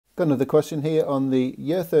Got another question here on the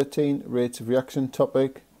Year 13 Rates of Reaction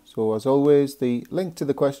topic. So as always, the link to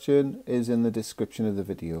the question is in the description of the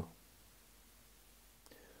video.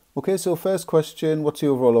 Okay, so first question, what's the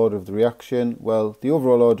overall order of the reaction? Well, the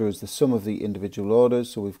overall order is the sum of the individual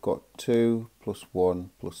orders. So we've got 2 plus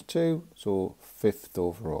 1 plus 2, so fifth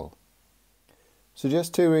overall. So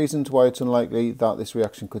just two reasons why it's unlikely that this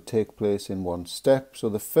reaction could take place in one step. So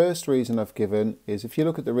the first reason I've given is if you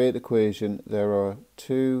look at the rate equation, there are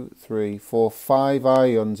 2, 3, 4, 5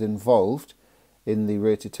 ions involved in the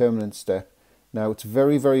rate determinant step. Now it's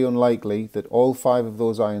very, very unlikely that all 5 of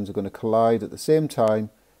those ions are going to collide at the same time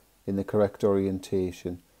in the correct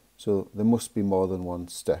orientation. So there must be more than one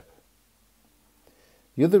step.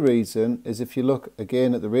 The other reason is if you look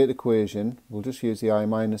again at the rate equation, we'll just use the I-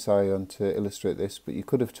 ion to illustrate this, but you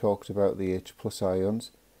could have talked about the H+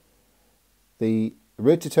 ions. The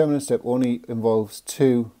rate determinant step only involves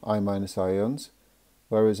 2 I- ions,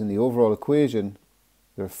 whereas in the overall equation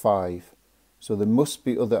there are 5. So there must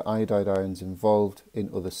be other iodide ions involved in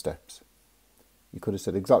other steps. You could have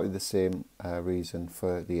said exactly the same reason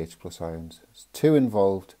for the H+ ions. There's 2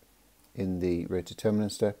 involved in the rate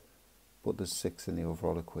determinant step, but there's 6 in the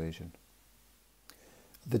overall equation.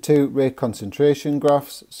 The two rate concentration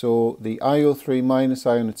graphs, so the IO3-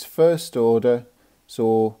 ion, it's first order,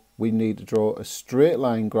 so we need to draw a straight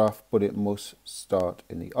line graph, but it must start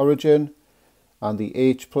in the origin. And the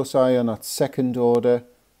H+ ion at second order,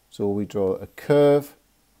 so we draw a curve,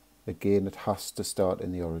 again it has to start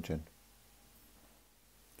in the origin.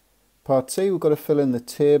 Part C, we've got to fill in the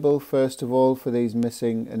table first of all for these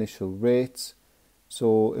missing initial rates.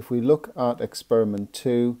 So if we look at experiment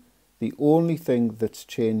 2, the only thing that's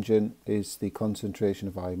changing is the concentration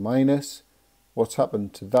of I-. What's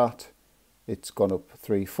happened to that? It's gone up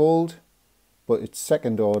threefold, but it's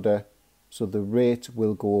second order, so the rate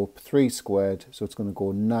will go up 3 squared, so it's going to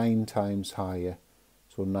go 9 times higher,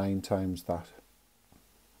 so 9 times that.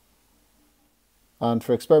 And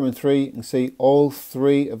for experiment 3, you can see all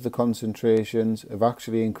 3 of the concentrations have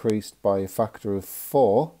actually increased by a factor of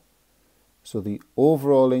 4. So the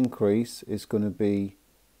overall increase is going to be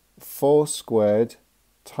 4 squared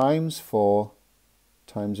times 4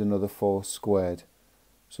 times another 4 squared.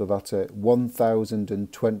 So that's a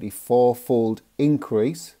 1024-fold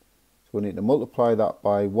increase. So we need to multiply that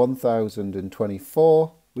by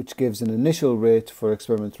 1024, which gives an initial rate for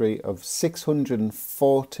experiment 3 of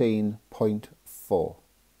 614.4.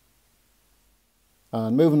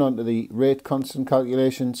 And moving on to the rate constant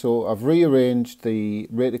calculation, so I've rearranged the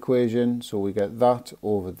rate equation, so we get that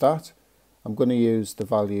over that. I'm going to use the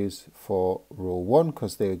values for row 1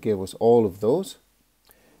 because they gave us all of those.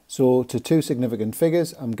 So to two significant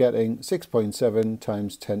figures, I'm getting 6.7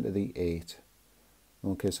 times 10 to the 8.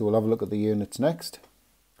 Okay, so we'll have a look at the units next.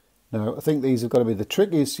 Now, I think these have got to be the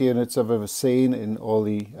trickiest units I've ever seen in all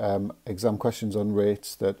the exam questions on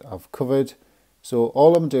rates that I've covered. So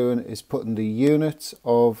all I'm doing is putting the units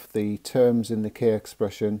of the terms in the K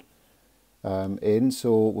expression in.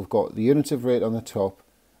 So we've got the units of rate on the top,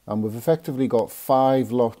 and we've effectively got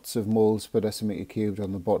 5 lots of moles per decimeter cubed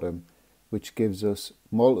on the bottom, which gives us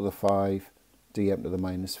mol to the 5 dm to the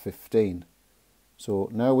minus 15. So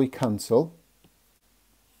now we cancel.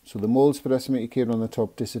 So the moles per decimeter cubed on the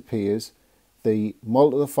top disappears. The mol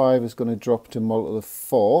to the 5 is going to drop to mol to the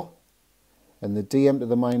 4. And the dm to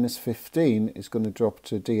the minus 15 is going to drop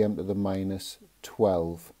to dm to the minus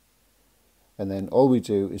 12. And then all we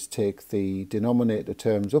do is take the denominator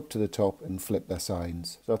terms up to the top and flip their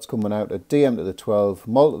signs. So that's coming out at dm to the 12,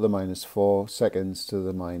 mol to the minus 4, seconds to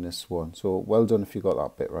the minus 1. So well done if you got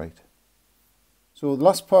that bit right. So the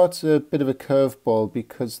last part's a bit of a curveball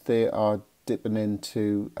because they are dipping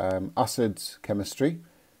into acids chemistry.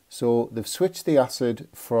 So they've switched the acid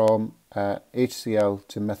from HCl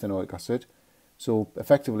to methanoic acid. So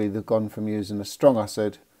effectively they've gone from using a strong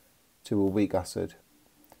acid to a weak acid.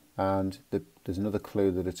 And there's another clue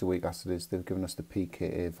that it's a weak acid is they've given us the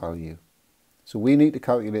pKa value. So we need to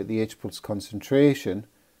calculate the H+ concentration,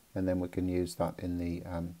 and then we can use that in the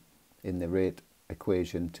rate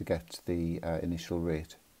equation to get the initial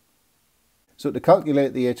rate. So to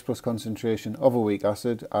calculate the H+ concentration of a weak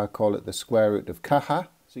acid, I call it the square root of Ka.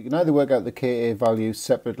 So you can either work out the Ka value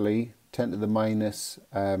separately, 10 to the minus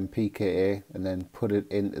pKa, and then put it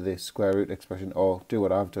into the square root expression, or do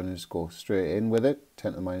what I've done is go straight in with it,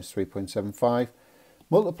 10 to the minus 3.75,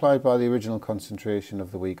 multiplied by the original concentration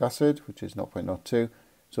of the weak acid, which is 0.02.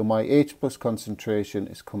 So my H+ concentration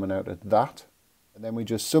is coming out at that. And then we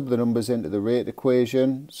just sub the numbers into the rate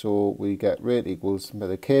equation, so we get rate equals, but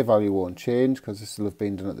the K value won't change because this will have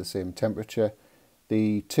been done at the same temperature.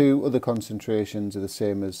 The two other concentrations are the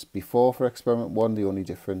same as before for experiment 1. The only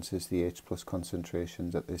difference is the H plus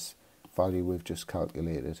concentrations at this value we've just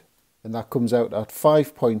calculated. And that comes out at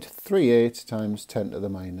 5.38 times 10 to the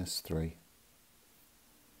minus 3.